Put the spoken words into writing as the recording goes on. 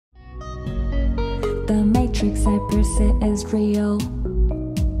The matrix I perceive is real.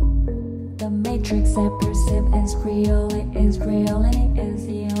 The matrix I perceive is real. It is real and it is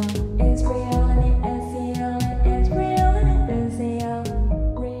real. It's real and it is real. It is real and it is real.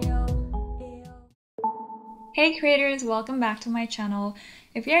 Real. Hey creators, welcome back to my channel.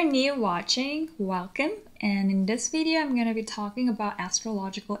 If you're new watching, welcome. And in this video, I'm going to be talking about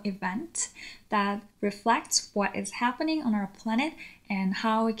astrological event that reflects what is happening on our planet and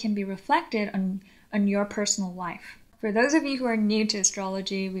how it can be reflected on your personal life. For those of you who are new to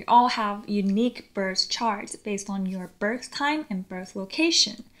astrology, we all have unique birth charts based on your birth time and birth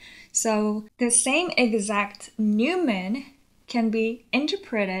location. So the same exact new moon can be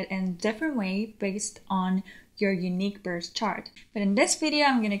interpreted in a different way based on your unique birth chart. But in this video,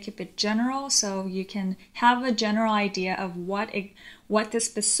 I'm going to keep it general so you can have a general idea of what the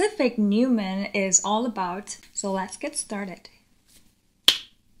specific new moon is all about. So let's get started.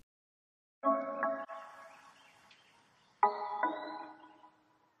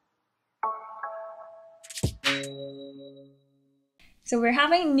 So we're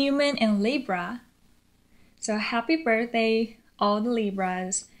having new moon in Libra. So happy birthday, all the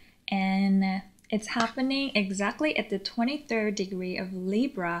Libras. And it's happening exactly at the 23rd degree of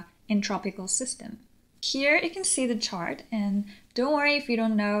Libra in tropical system. Here you can see the chart, and don't worry if you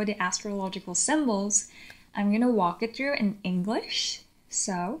don't know the astrological symbols. I'm going to walk it through in English.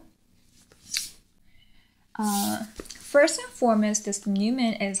 So, first and foremost, this new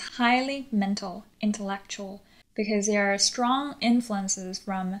moon is highly mental, intellectual, because there are strong influences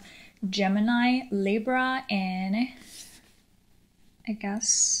from Gemini, Libra, and I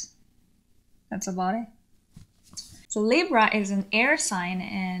guess that's about it. So Libra is an air sign,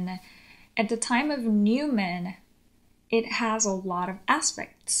 and at the time of new moon, it has a lot of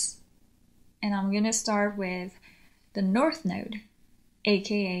aspects. And I'm going to start with the North Node,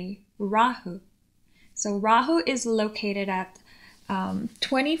 aka Rahu. So Rahu is located at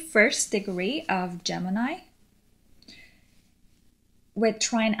 21st degree of Gemini with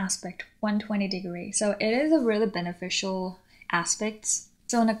trine aspect 120 degree. So it is a really beneficial aspect.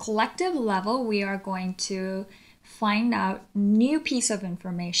 So on a collective level, we are going to find out new piece of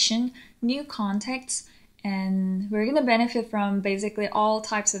information, new contexts, and we're going to benefit from basically all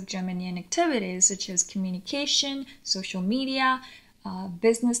types of Geminian activities such as communication, social media,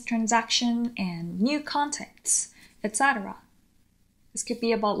 business transaction, and new contacts, etc. This could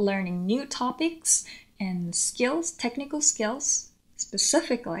be about learning new topics and skills, technical skills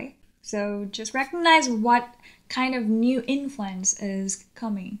specifically. So just recognize what kind of new influence is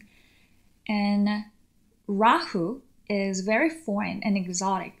coming. And Rahu is very foreign and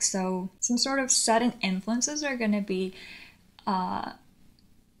exotic, so some sort of sudden influences are going to be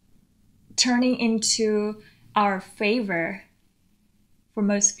turning into our favor for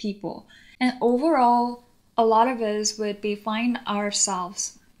most people. And overall, a lot of us would be find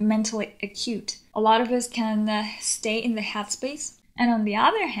ourselves mentally acute. A lot of us can stay in the headspace. And on the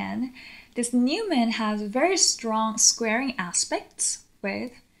other hand, this new moon has very strong squaring aspects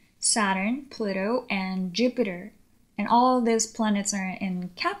with Saturn, Pluto, and Jupiter. And all of these planets are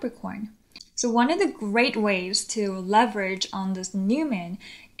in Capricorn. So one of the great ways to leverage on this new moon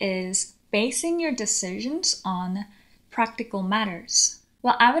is basing your decisions on practical matters.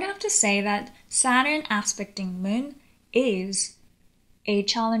 Well, I would have to say that Saturn aspecting moon is a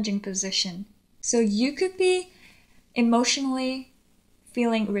challenging position. So you could be emotionally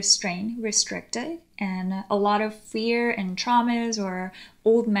feeling restrained, restricted, and a lot of fear and traumas or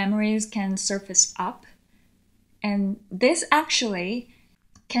old memories can surface up. And this actually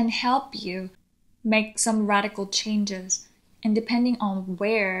can help you make some radical changes. And depending on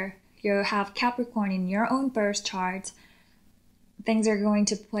where you have Capricorn in your own birth chart, things are going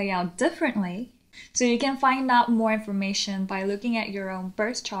to play out differently. So you can find out more information by looking at your own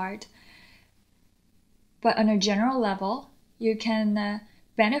birth chart. But on a general level, you can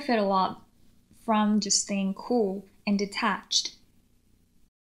benefit a lot from just staying cool and detached.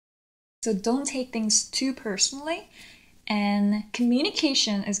 So don't take things too personally, and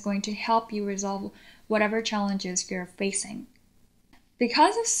communication is going to help you resolve whatever challenges you're facing.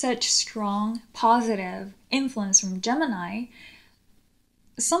 Because of such strong positive influence from Gemini,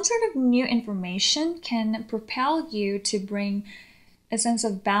 some sort of new information can propel you to bring a sense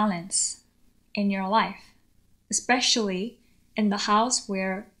of balance in your life, especially in the house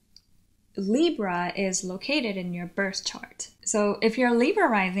where Libra is located in your birth chart. So if you're Libra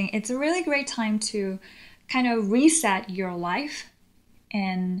rising, it's a really great time to kind of reset your life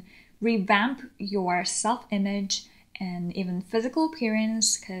and revamp your self-image and even physical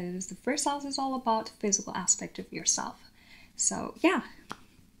appearance, because the first house is all about physical aspect of yourself. So yeah.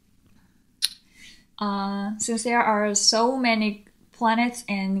 Since there are so many planets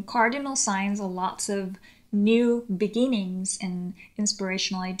and cardinal signs, lots of new beginnings and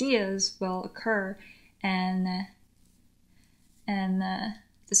inspirational ideas will occur, and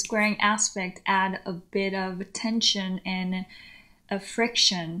the squaring aspect add a bit of tension and a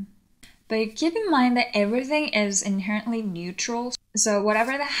friction. But keep in mind that everything is inherently neutral, so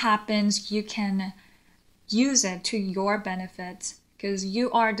whatever that happens, you can use it to your benefit, because you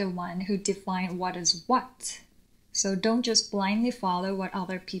are the one who define what is what. So don't just blindly follow what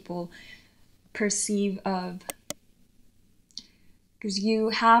other people perceive of, because you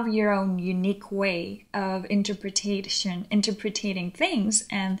have your own unique way of interpreting things,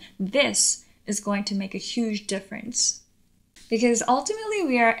 and this is going to make a huge difference. Because ultimately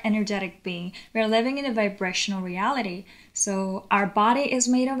we are energetic being. We are living in a vibrational reality. So our body is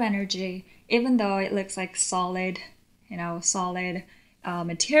made of energy, even though it looks like solid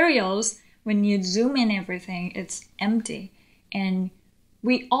materials. When you zoom in everything, it's empty. And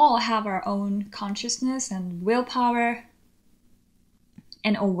we all have our own consciousness and willpower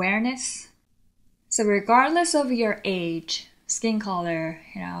and awareness. So regardless of your age, skin color,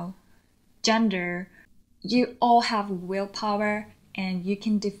 gender, you all have willpower, and you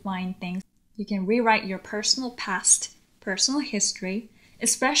can define things. You can rewrite your personal past, personal history,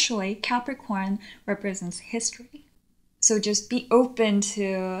 especially Capricorn represents history. So just be open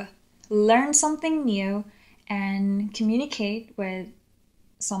to learn something new and communicate with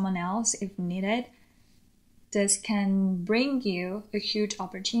someone else if needed. This can bring you a huge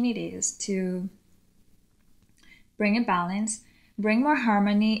opportunities to bring a balance, bring more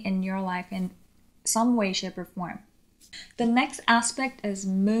harmony in your life in some way, shape, or form. The next aspect is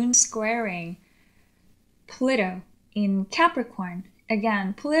Moon squaring Pluto in Capricorn.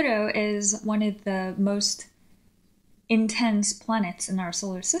 Again, Pluto is one of the most intense planets in our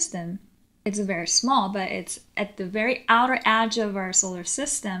solar system. It's very small, but it's at the very outer edge of our solar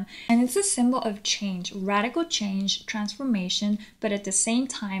system, and it's a symbol of change, radical change, transformation, but at the same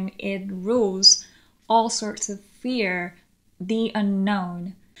time it rules all sorts of fear, the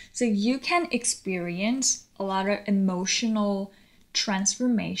unknown. So you can experience a lot of emotional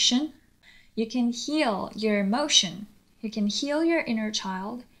transformation. You can heal your emotion. You can heal your inner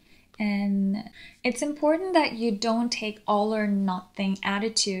child. And it's important that you don't take all or nothing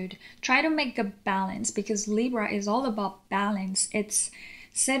attitude. Try to make a balance, because Libra is all about balance. It's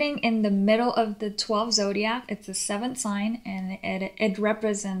sitting in the middle of the 12 zodiac. It's the 7th sign, and it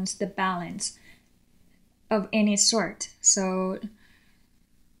represents the balance of any sort. So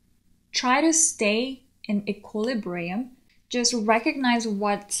try to stay in equilibrium. Just recognize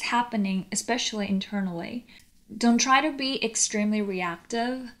what's happening, especially internally. Don't try to be extremely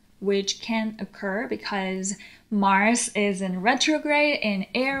reactive, which can occur because Mars is in retrograde in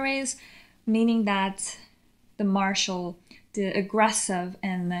Aries, meaning that the martial, the aggressive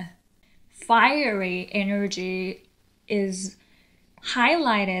and the fiery energy is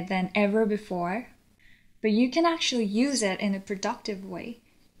highlighted than ever before. But you can actually use it in a productive way.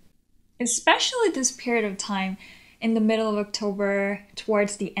 Especially this period of time in the middle of October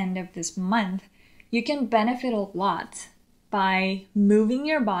towards the end of this month, you can benefit a lot by moving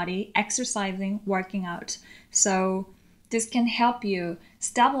your body, exercising, working out. So this can help you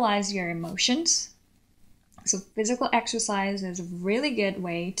stabilize your emotions. So physical exercise is a really good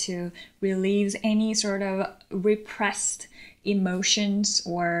way to release any sort of repressed emotions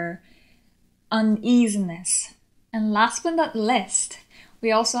or uneasiness. And last but not least,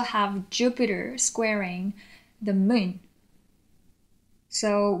 we also have Jupiter squaring the moon.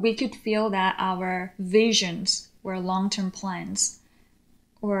 So we could feel that our visions or long-term plans,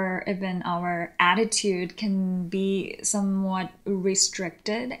 or even our attitude, can be somewhat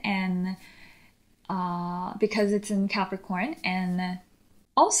restricted, and because it's in Capricorn. And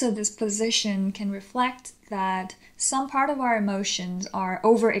also this position can reflect that some part of our emotions are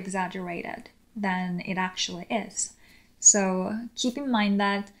over-exaggerated than it actually is. So keep in mind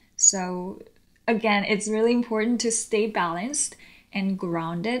that. So again, it's really important to stay balanced and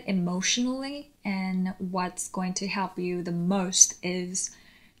grounded emotionally, and what's going to help you the most is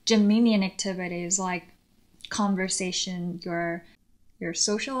Geminian activities like conversation, your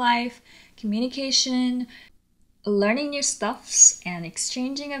social life, communication, learning new stuffs, and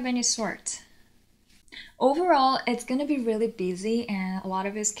exchanging of any sort. Overall, it's going to be really busy, and a lot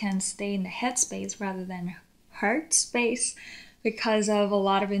of us can stay in the head space rather than heart space because of a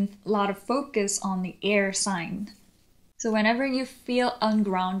lot of focus on the air sign. So whenever you feel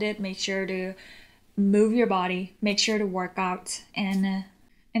ungrounded, make sure to move your body, make sure to work out, and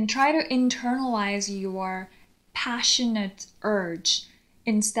try to internalize your passionate urge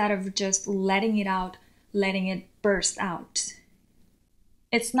instead of just letting it out, letting it burst out.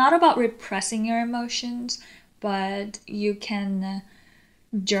 It's not about repressing your emotions, but you can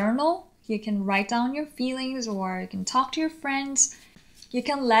journal, you can write down your feelings, or you can talk to your friends. You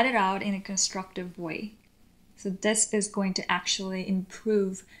can let it out in a constructive way. So this is going to actually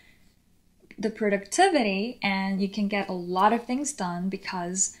improve the productivity, and you can get a lot of things done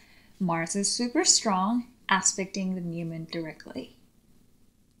because Mars is super strong, aspecting the new moon directly.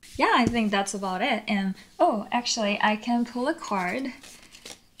 Yeah, I think that's about it. And oh, actually, I can pull a card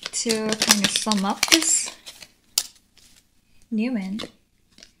to kind of sum up this new moon.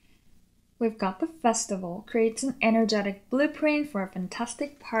 We've got the festival, creates an energetic blueprint for a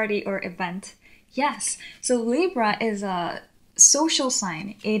fantastic party or event. Yes, so Libra is a social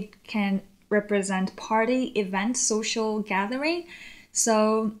sign. It can represent party, event, social gathering.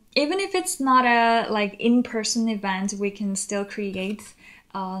 So even if it's not a like in-person event, we can still create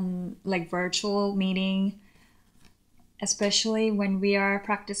like virtual meeting, especially when we are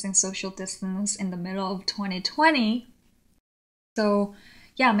practicing social distance in the middle of 2020. So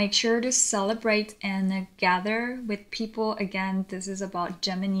yeah, make sure to celebrate and gather with people. Again, this is about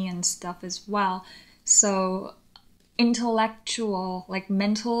Geminian stuff as well. So intellectual, like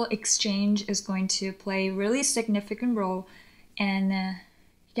mental exchange is going to play a really significant role. And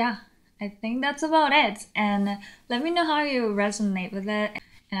yeah, I think that's about it. And let me know how you resonate with it.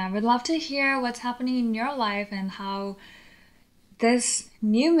 And I would love to hear what's happening in your life and how this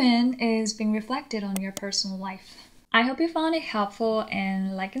new moon is being reflected on your personal life. I hope you found it helpful,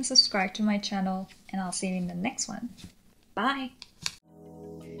 and like and subscribe to my channel, and I'll see you in the next one. Bye!